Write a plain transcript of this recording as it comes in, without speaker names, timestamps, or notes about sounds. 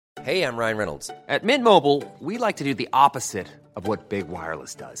Hey, I'm Ryan Reynolds. At Mint Mobile, we like to do the opposite of what Big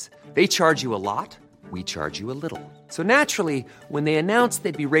Wireless does. They charge you a lot, we charge you a little. So naturally, when they announced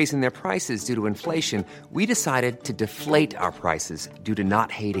they'd be raising their prices due to inflation, we decided to deflate our prices due to not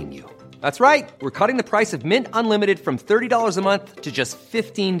hating you. That's right. We're cutting the price of Mint Unlimited from $30 a month to just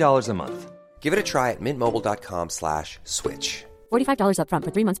 $15 a month. Give it a try at mintmobile.com/switch. $45 up front for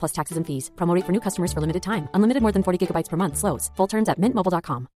 3 months plus taxes and fees. Promo rate for new customers for limited time. Unlimited more than 40 gigabytes per month. Slows full terms at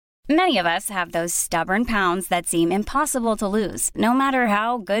mintmobile.com. Many of us have those stubborn pounds that seem impossible to lose, no matter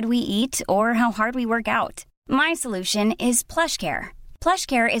how good we eat or how hard we work out. My solution is PlushCare.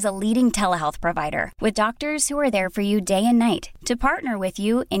 PlushCare is a leading telehealth provider with doctors who are there for you day and night to partner with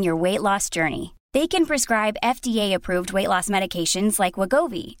you in your weight loss journey. They can prescribe FDA-approved weight loss medications like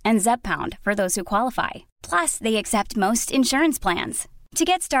Wegovy and Zepbound for those who qualify. Plus, they accept most insurance plans. To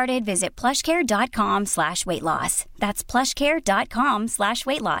get started, visit plushcare.com/weightloss. That's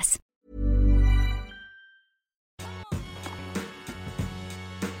plushcare.com/weightloss.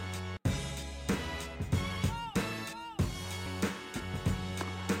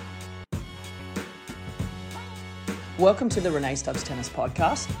 Welcome to the Renee Stubbs Tennis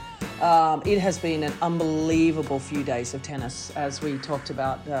Podcast. It has been an unbelievable few days of tennis. As we talked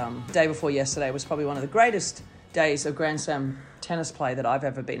about, day before yesterday was probably one of the greatest days of Grand Slam tennis play that I've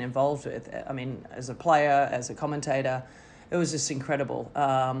ever been involved with. I mean, as a player, as a commentator, it was just incredible.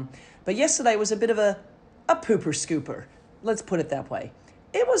 But yesterday was a bit of a pooper scooper. Let's put it that way.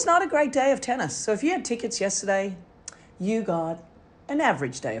 It was not a great day of tennis. So if you had tickets yesterday, you got an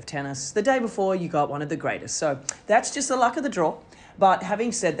average day of tennis. The day before, you got one of the greatest. So that's just the luck of the draw. But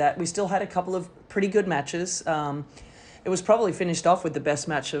having said that, we still had a couple of pretty good matches. It was probably finished off with the best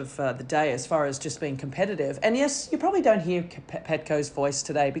match of the day as far as just being competitive. And yes, you probably don't hear Petko's voice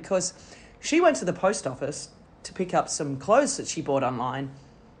today because she went to the post office to pick up some clothes that she bought online.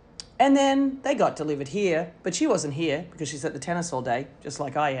 And then they got delivered here, but she wasn't here because she's at the tennis all day, just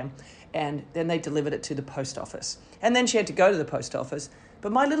like I am. And then they delivered it to the post office. And then she had to go to the post office.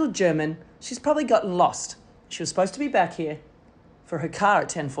 But my little German, she's probably gotten lost. She was supposed to be back here for her car at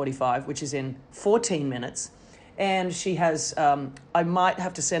 10:45, which is in 14 minutes. And she has, I might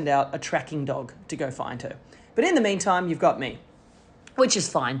have to send out a tracking dog to go find her. But in the meantime, you've got me, which is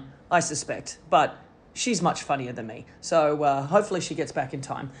fine, I suspect. But she's much funnier than me. So hopefully she gets back in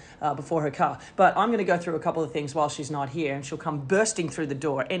time before her car. But I'm going to go through a couple of things while she's not here. And she'll come bursting through the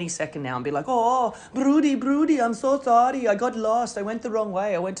door any second now and be like, oh, Broody, I'm so sorry. I got lost. I went the wrong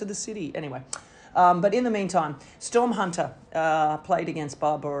way. I went to the city. Anyway. But in the meantime, Storm Hunter played against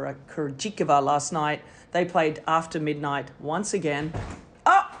Barbara Krejcikova last night. They played after midnight once again.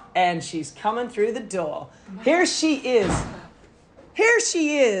 Oh, and she's coming through the door. Here she is.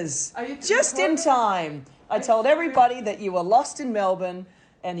 Just in time. I told everybody that you were lost in Melbourne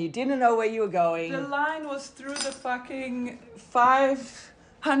and you didn't know where you were going. The line was through the fucking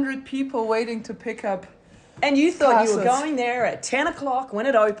 500 people waiting to pick up. And you thought classes. You were going there at 10 o'clock when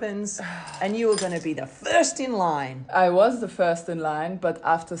it opens and you were going to be the first in line. I was the first in line, but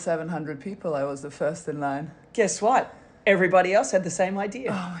after 700 people, I was the first in line. Guess what? Everybody else had the same idea.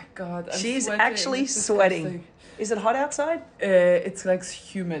 Oh my God. She's sweating. actually It's sweating. disgusting. Is it hot outside? It's like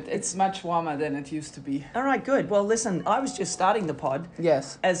humid. It's much warmer than it used to be. All right, good. Well, listen, I was just starting the pod.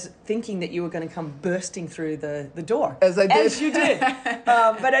 Yes. As thinking that you were going to come bursting through the door. As I did. As you did.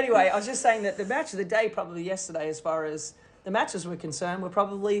 But anyway, I was just saying that the match of the day probably yesterday, as far as the matches were concerned, were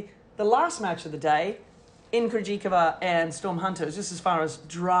probably the last match of the day in Krejcikova and Storm Hunter, just as far as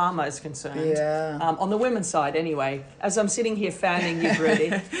drama is concerned. Yeah. On the women's side, anyway, as I'm sitting here fanning you,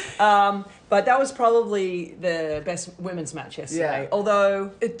 Broody. But that was probably the best women's match yesterday. Yeah.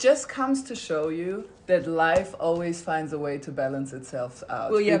 Although it just comes to show you that life always finds a way to balance itself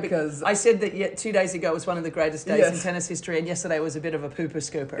out. Well, yeah, because I said that 2 days ago was one of the greatest days in Yes. tennis history, and yesterday was a bit of a pooper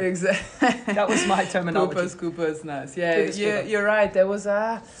scooper. Exactly. That was my terminology. Scooper is nice. Yeah, Pooper scooper. you're right. There was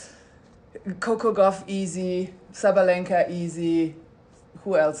a Coco Gauff easy, Sabalenka easy.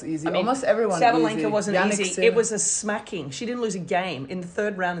 Who else easy? Almost everyone Sabalenka easy. wasn't Jannik easy. Sinner. It was a smacking. She didn't lose a game in the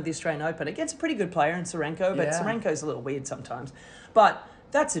third round of the Australian Open against a pretty good player in Tsurenko, but Yeah. Tsurenko's a little weird sometimes. But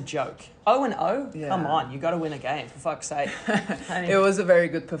that's a joke. 0-0? Yeah. Come on, you got to win a game, for fuck's sake. I mean, It was a very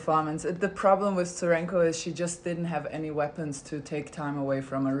good performance. The problem with Tsurenko is she just didn't have any weapons to take time away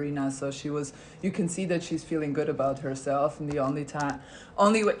from Arena. So you can see that she's feeling good about herself. And and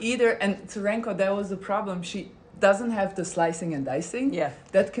Tsurenko, that was the problem. She doesn't have the slicing and dicing. Yeah.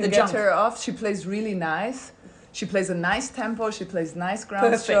 That can The get jump. her off. She plays really nice. She plays a nice tempo. She plays nice ground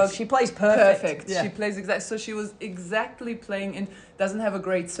perfect. strokes. She plays perfect. Perfect. Yeah. She plays exactly. So she was exactly playing in. doesn't have a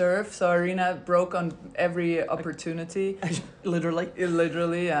great serve, so Aryna broke on every opportunity.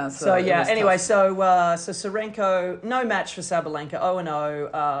 Literally, yeah. So yeah, anyway, tough. so Tsurenko, no match for Sabalenka,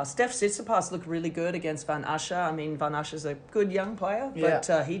 0-0. Steph Tsitsipas looked really good against Van Asscher. I mean, Van Ascher's a good young player,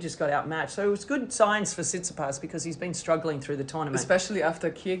 but he just got outmatched. So it was good signs for Tsitsipas because he's been struggling through the tournament. Especially after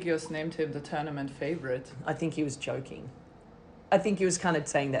Kyrgios named him the tournament favorite. I think he was joking. I think he was kind of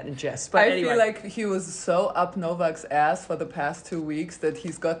saying that in jest. But I feel like he was so up Novak's ass for the past 2 weeks that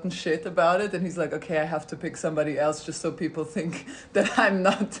he's gotten shit about it, and he's like, okay, I have to pick somebody else just so people think that I'm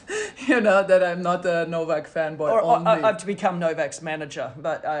not, that I'm not a Novak fanboy. Or I have to become Novak's manager.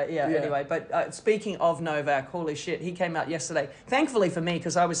 But anyway. But speaking of Novak, holy shit, he came out yesterday. Thankfully for me,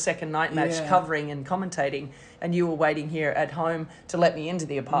 because I was second night match covering and commentating, and you were waiting here at home to let me into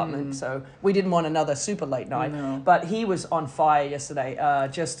the apartment. So we didn't want another super late night. No. But he was on fire yesterday.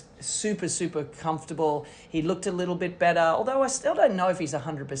 Just super, super comfortable. He looked a little bit better, although I still don't know if he's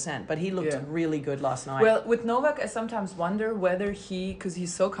 100%, but he looked really good last night. Well, with Novak, I sometimes wonder whether because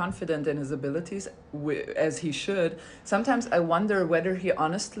he's so confident in his abilities, as he should, sometimes I wonder whether he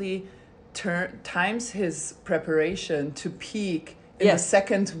honestly times his preparation to peak in the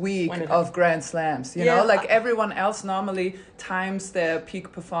second week of Grand Slams, you know, like everyone else normally times their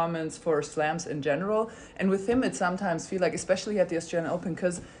peak performance for slams in general. And with him, it sometimes feels like, especially at the Australian Open,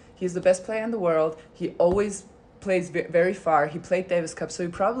 because he's the best player in the world. He always plays very far. He played Davis Cup, so he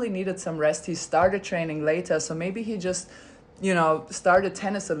probably needed some rest. He started training later, so maybe he just, started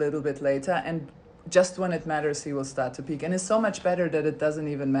tennis a little bit later, and just when it matters, he will start to peak. And it's so much better that it doesn't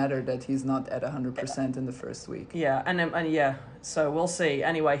even matter that he's not at 100% in the first week. Yeah, and so we'll see.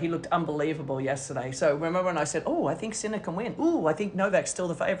 Anyway, he looked unbelievable yesterday. So remember when I said, I think Sinner can win. I think Novak's still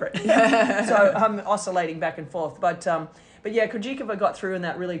the favourite. So I'm oscillating back and forth. But yeah, Krejcikova got through in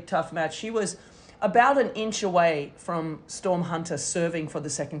that really tough match. She was about an inch away from Storm Hunter serving for the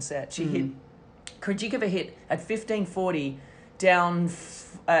second set. Krejcikova hit at 15:40 down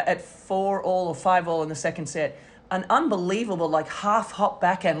at 4-all or 5-all in the second set. An unbelievable, half hop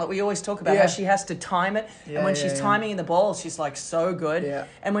backhand. Like we always talk about how she has to time it. And when she's timing the ball, she's so good. Yeah.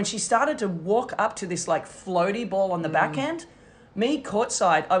 And when she started to walk up to this floaty ball on the backhand, me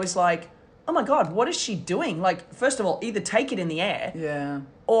courtside, I was like, oh my God, what is she doing? First of all, either take it in the air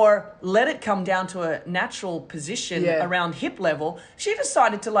or let it come down to a natural position around hip level. She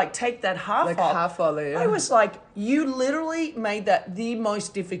decided to take that half hop. Half volley, I was like, you literally made that the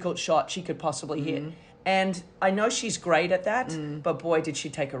most difficult shot she could possibly hit. And I know she's great at that, but boy, did she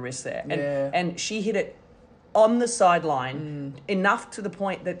take a risk there. And she hit it on the sideline enough to the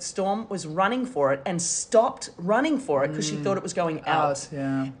point that Storm was running for it and stopped running for it because she thought it was going out.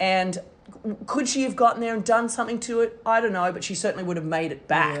 And could she have gotten there and done something to it? I don't know, but she certainly would have made it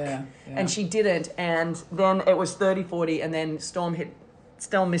back. And she didn't. And then it was 30-40, and then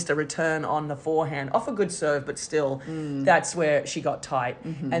Storm missed a return on the forehand off a good serve, but still, that's where she got tight.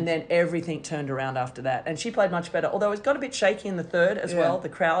 And then everything turned around after that. And she played much better, although it got a bit shaky in the third as well. The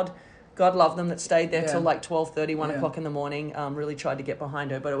crowd, God love them, that stayed there till 12:30, 1 o'clock in the morning, really tried to get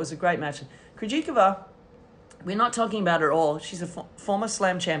behind her. But it was a great match. Krejcikova, we're not talking about her all. She's a former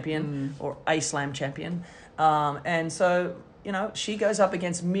Slam champion or a Slam champion. And so, she goes up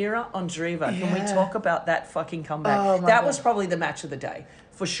against Mira Andreeva. Can we talk about that fucking comeback? That was probably the match of the day,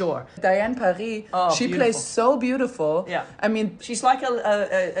 for sure. Diane Paris, she plays so beautiful. Yeah. I mean, she's like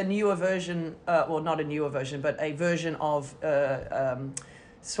a newer version, not a newer version, but a version of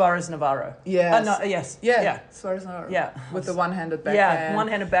Suarez Navarro. Yes. Suarez Navarro. Yeah. With the one-handed backhand. Yeah,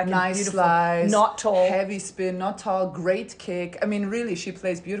 one-handed backhand. Nice beautiful. slice. Not tall. Heavy spin, not tall. Great kick. I mean, really, she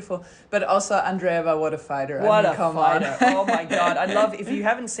plays beautiful. But also Andreeva, what a fighter. What a fighter. Oh, my God. I love, if you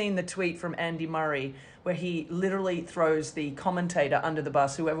haven't seen the tweet from Andy Murray, where he literally throws the commentator under the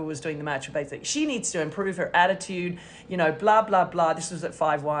bus, whoever was doing the match, basically, she needs to improve her attitude, blah, blah, blah. This was at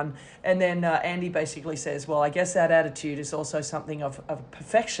 5-1. And then Andy basically says, well, I guess that attitude is also something of a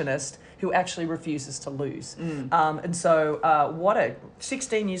perfectionist who actually refuses to lose. And so what a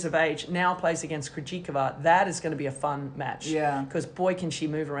 16 years of age, now plays against Krejcikova. That is going to be a fun match. Yeah. Because boy, can she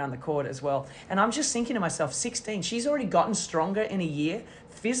move around the court as well. And I'm just thinking to myself, 16, she's already gotten stronger in a year.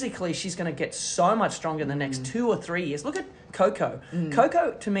 Physically, she's going to get so much stronger in the next 2 or 3 years. Look at Coco.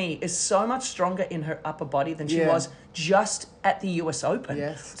 Coco, to me, is so much stronger in her upper body than she was just at the US Open.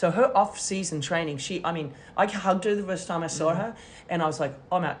 Yes. So her off-season training, I hugged her the first time I saw her, and I was like,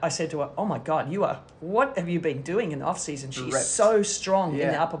 I said to her, oh my God, what have you been doing in the off-season? She's so strong in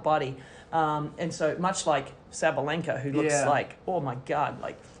the upper body. And so much like Sabalenka, who looks like, oh my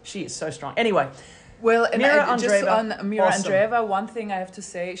God, she is so strong. Anyway, well, and Mira just Andreeva, on Mira awesome. Andreeva, one thing I have to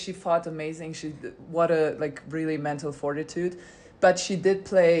say, she fought amazing. What a really mental fortitude. But she did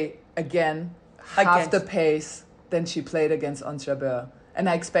play again half the pace than she played against Ons Jabeur. And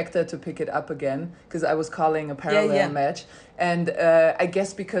I expect her to pick it up again because I was calling a parallel match. And I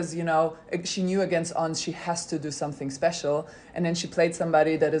guess because, you know, she knew against Ons she has to do something special. And then she played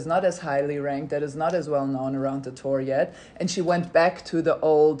somebody that is not as highly ranked, that is not as well known around the tour yet. And she went back to the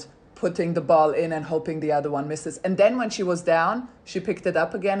old putting the ball in and hoping the other one misses. And then when she was down, she picked it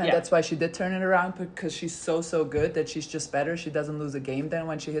up again. And that's why she did turn it around, because she's so good that she's just better. She doesn't lose a game then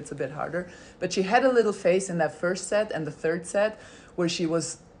when she hits a bit harder. But she had a little phase in that first set and the third set where she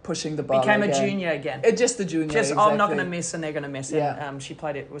was pushing the ball Became again. a junior again. Just a junior, exactly. I'm not going to miss and they're going to miss. Yeah. And she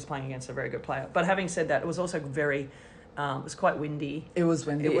was playing against a very good player. But having said that, it was also very... it was quite windy. It was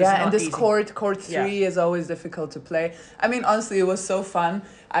windy. It was and this easy. court 3 is always difficult to play. I mean, honestly, it was so fun.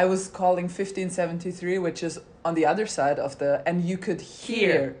 I was calling 1573, which is on the other side of and you could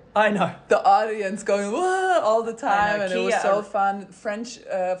hear I know the audience going whoa all the time, and it was so Kia. fun. French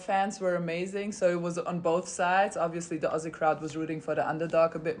fans were amazing, so it was on both sides. Obviously, the Aussie crowd was rooting for the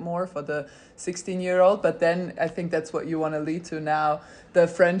underdog a bit more, for the 16-year-old, but then I think that's what you want to lead to now. The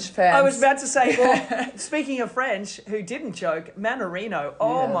French fans. I was about to say, well, speaking of French, who didn't joke, Mannarino.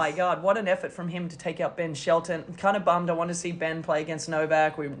 Oh my God, what an effort from him to take out Ben Shelton. I'm kind of bummed. I want to see Ben play against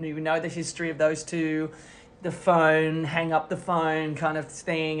Novak. We know the history of those two. The phone, hang up the phone kind of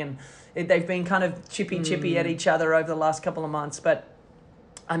thing. And they've been kind of chippy at each other over the last couple of months. But,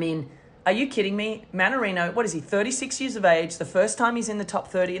 I mean, are you kidding me? Mannarino, what is he, 36 years of age, the first time he's in the top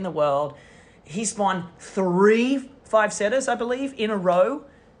 30 in the world. He's won 3 5-setters, I believe, in a row.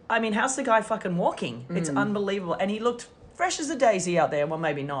 I mean, how's the guy fucking walking? It's unbelievable. And he looked fresh as a daisy out there. Well,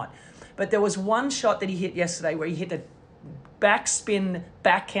 maybe not. But there was one shot that he hit yesterday where he hit a backspin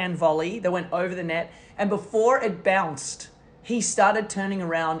backhand volley that went over the net. And before it bounced, he started turning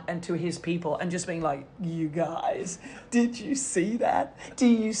around and to his people and just being like, you guys, did you see that? Do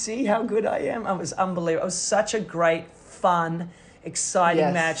you see how good I am? It was unbelievable. It was such a great, fun,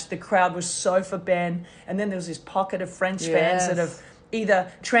 exciting match. The crowd was so for Ben. And then there was this pocket of French fans that have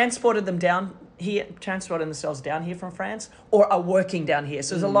either transported themselves down here from France or are working down here.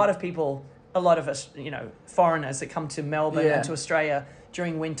 So there's a lot of people, a lot of us, you know, foreigners that come to Melbourne and to Australia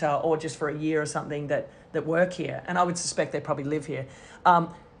during winter or just for a year or something that work here. And I would suspect they probably live here.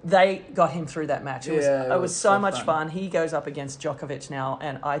 They got him through that match. It was so much fun. He goes up against Djokovic now,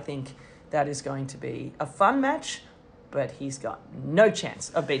 and I think that is going to be a fun match, but he's got no chance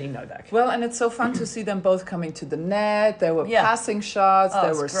of beating Novak. Well, and it's so fun to see them both coming to the net. There were passing shots,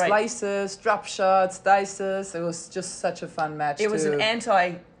 there were slices, drop shots, dices. It was just such a fun match. It was an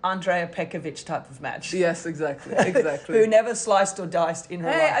anti-Andrea Pekovic type of match. Yes, exactly. Who never sliced or diced in her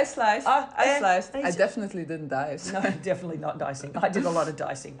life. Hey, I sliced. I sliced. Hey, I definitely didn't dice. No, definitely not dicing. I did a lot of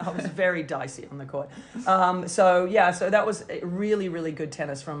dicing. I was very dicey on the court. So that was really, really good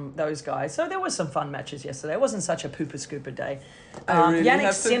tennis from those guys. So there were some fun matches yesterday. It wasn't such a pooper-scooper day.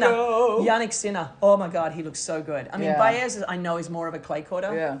 Yannick Sinner. Oh my God, he looks so good. I mean, Baez, I know, is more of a clay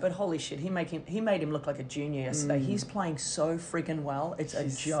courter, but holy shit, he made him look like a junior yesterday. He's playing so freaking well. It's a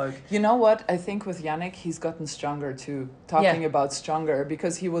joke. You know what? I think with Yannick, he's gotten stronger too. Talking about stronger,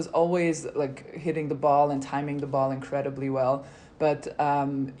 because he was always like hitting the ball and timing the ball incredibly well. But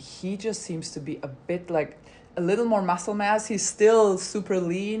he just seems to be a bit like a little more muscle mass. He's still super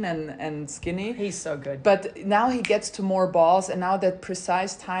lean and skinny. He's so good. But now he gets to more balls, and now that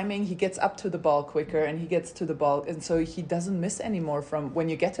precise timing, he gets up to the ball quicker, and he gets to the ball. And so he doesn't miss anymore from when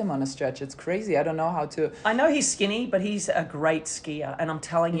you get him on a stretch. It's crazy. I don't know how to... I know he's skinny, but he's a great skier. And I'm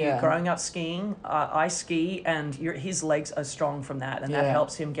telling you, growing up skiing, I ski, and his legs are strong from that. And that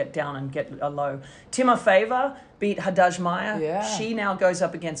helps him get down and get a low. Timofeeva beat Hadaj Maya. Yeah. She now goes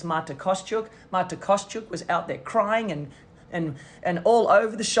up against Marta Kostyuk. Marta Kostyuk was out there crying and all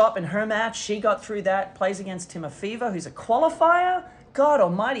over the shop in her match. She got through that, plays against Timofeeva, who's a qualifier. God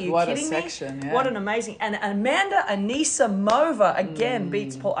almighty, are you kidding me? What an amazing... And Amanda Anisimova again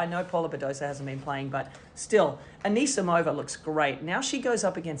beats Paul... I know Paula Badosa hasn't been playing, but still, Anisimova looks great. Now she goes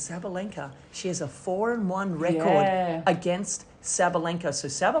up against Sabalenka. She has a 4-1 record against Sabalenka. So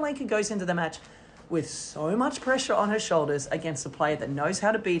Sabalenka goes into the match with so much pressure on her shoulders against a player that knows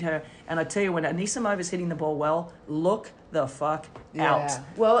how to beat her. And I tell you, when Anisimova's hitting the ball well, look the fuck out.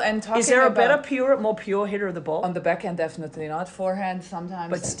 Well, and talking is there a more pure hitter of the ball? On the backhand, definitely not. Forehand, sometimes.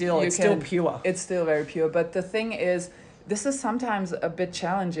 But still, it's still pure. It's still very pure. But the thing is, this is sometimes a bit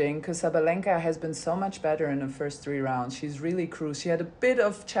challenging because Sabalenka has been so much better in the first 3 rounds. She's really cruised. She had a bit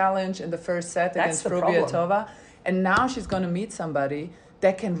of challenge in the first set against Frubiatova. And now she's going to meet somebody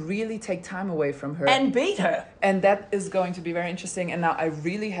that can really take time away from her. And beat her. And that is going to be very interesting. And now I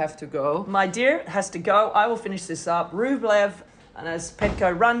really have to go. My dear has to go. I will finish this up. Rublev, And as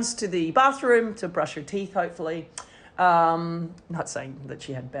Petko runs to the bathroom to brush her teeth, hopefully, not saying that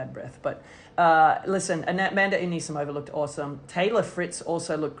she had bad breath, but listen, Amanda Anisimova looked awesome. Taylor Fritz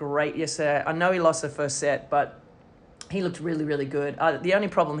also looked great yesterday. I know he lost the first set, but he looked really, really good. The only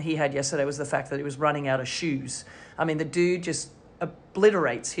problem he had yesterday was the fact that he was running out of shoes. I mean, the dude just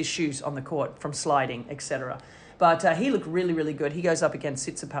obliterates his shoes on the court from sliding, etc. But he looked really, really good. He goes up against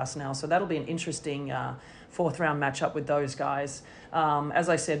Tsitsipas now, so that'll be an interesting fourth-round matchup with those guys. As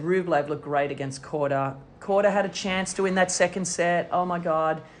I said, Rublev looked great against Korda. Korda had a chance to win that second set. Oh, my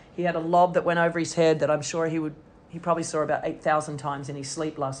God. He had a lob that went over his head that I'm sure he probably saw about 8,000 times in his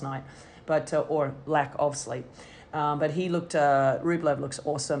sleep last night, but or lack of sleep. But Rublev looks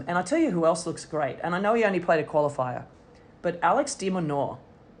awesome. And I'll tell you who else looks great. And I know he only played a qualifier, but Alex de Minaur,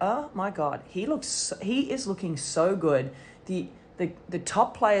 oh my God, he is looking so good. The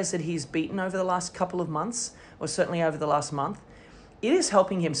top players that he's beaten over the last couple of months, or certainly over the last month, it is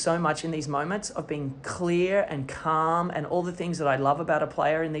helping him so much in these moments of being clear and calm and all the things that I love about a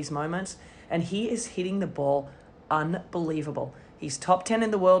player in these moments. And he is hitting the ball unbelievable. He's top 10 in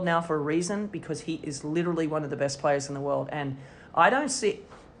the world now for a reason, because he is literally one of the best players in the world. And I don't see,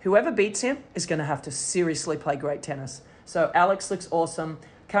 whoever beats him is going to have to seriously play great tennis. So Alex looks awesome.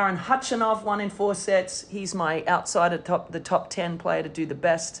 Karen Khachanov won in 4 sets. He's my outside of the top 10 player to do the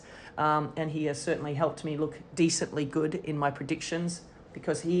best. And he has certainly helped me look decently good in my predictions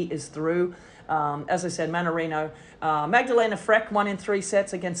because he is through. As I said, Mannarino. Magdalena Freck won in 3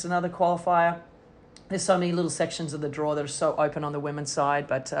 sets against another qualifier. There's so many little sections of the draw that are so open on the women's side,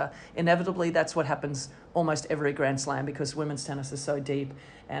 but inevitably that's what happens almost every Grand Slam because women's tennis is so deep.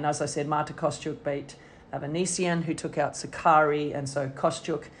 And as I said, Marta Kostyuk beat Avanesian, who took out Sakari, and so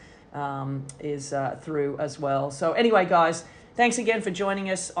Kostyuk is through as well. So anyway, guys, thanks again for joining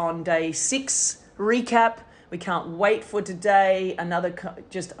us on day 6 recap. We can't wait for today. Another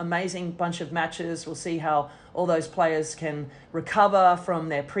just amazing bunch of matches. We'll see how all those players can recover from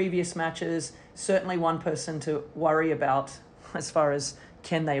their previous matches. Certainly one person to worry about as far as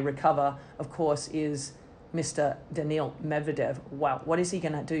can they recover, of course, is Mr. Daniil Medvedev. Wow, what is he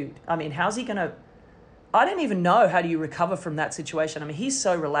going to do? I mean, how's he going to... I don't even know how do you recover from that situation. I mean, he's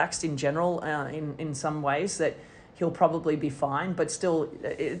so relaxed in general in some ways that he'll probably be fine, but still,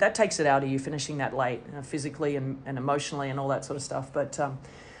 that takes it out of you finishing that late, physically and emotionally and all that sort of stuff. But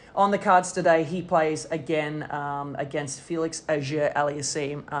on the cards today, he plays again against Felix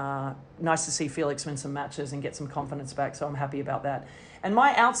Auger-Aliassime. Nice to see Felix win some matches and get some confidence back, so I'm happy about that. And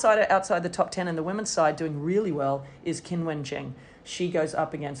my outsider outside the top 10 in the women's side doing really well is Qinwen Zheng. She goes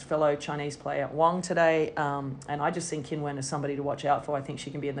up against fellow Chinese player Wang today, and I just think Qinwen is somebody to watch out for. I think she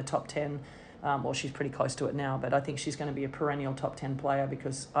can be in the top 10. Well, she's pretty close to it now, but I think she's going to be a perennial top 10 player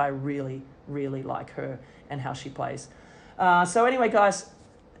because I really, really like her and how she plays. So anyway, guys,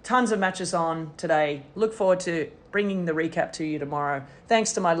 tons of matches on today. Look forward to bringing the recap to you tomorrow.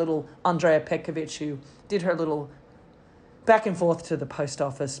 Thanks to my little Andrea Petkovic, who did her little back and forth to the post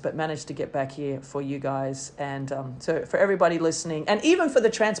office, but managed to get back here for you guys. And so for everybody listening, and even for the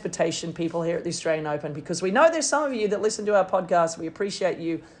transportation people here at the Australian Open, because we know there's some of you that listen to our podcast. We appreciate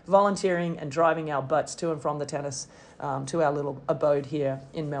you volunteering and driving our butts to and from the tennis, to our little abode here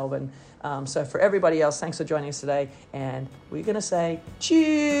in Melbourne. So for everybody else, thanks for joining us today. And we're going to say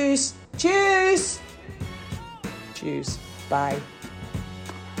cheers, cheers, cheers, bye.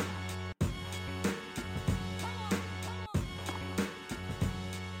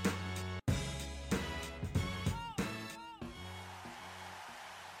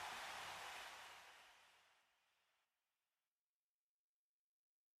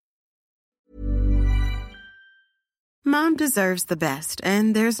 Mom deserves the best,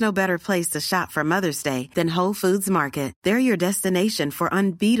 and there's no better place to shop for Mother's Day than Whole Foods Market. They're your destination for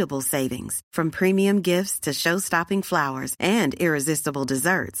unbeatable savings, from premium gifts to show-stopping flowers and irresistible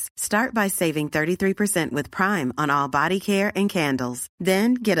desserts. Start by saving 33% with Prime on all body care and candles.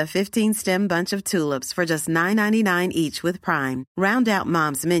 Then get a 15-stem bunch of tulips for just $9.99 each with Prime. Round out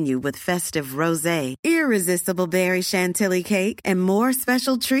Mom's menu with festive rosé, irresistible berry chantilly cake, and more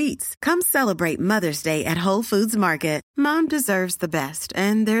special treats. Come celebrate Mother's Day at Whole Foods Market. Mom deserves the best,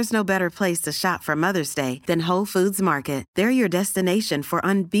 and there's no better place to shop for Mother's Day than Whole Foods Market. They're your destination for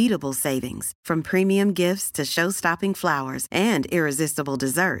unbeatable savings, from premium gifts to show-stopping flowers and irresistible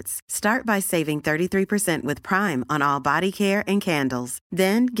desserts. Start by saving 33% with Prime on all body care and candles.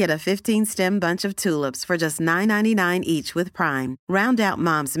 Then get a 15-stem bunch of tulips for just $9.99 each with Prime. Round out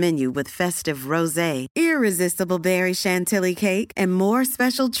Mom's menu with festive rosé, irresistible berry chantilly cake, and more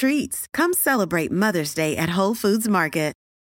special treats. Come celebrate Mother's Day at Whole Foods Market.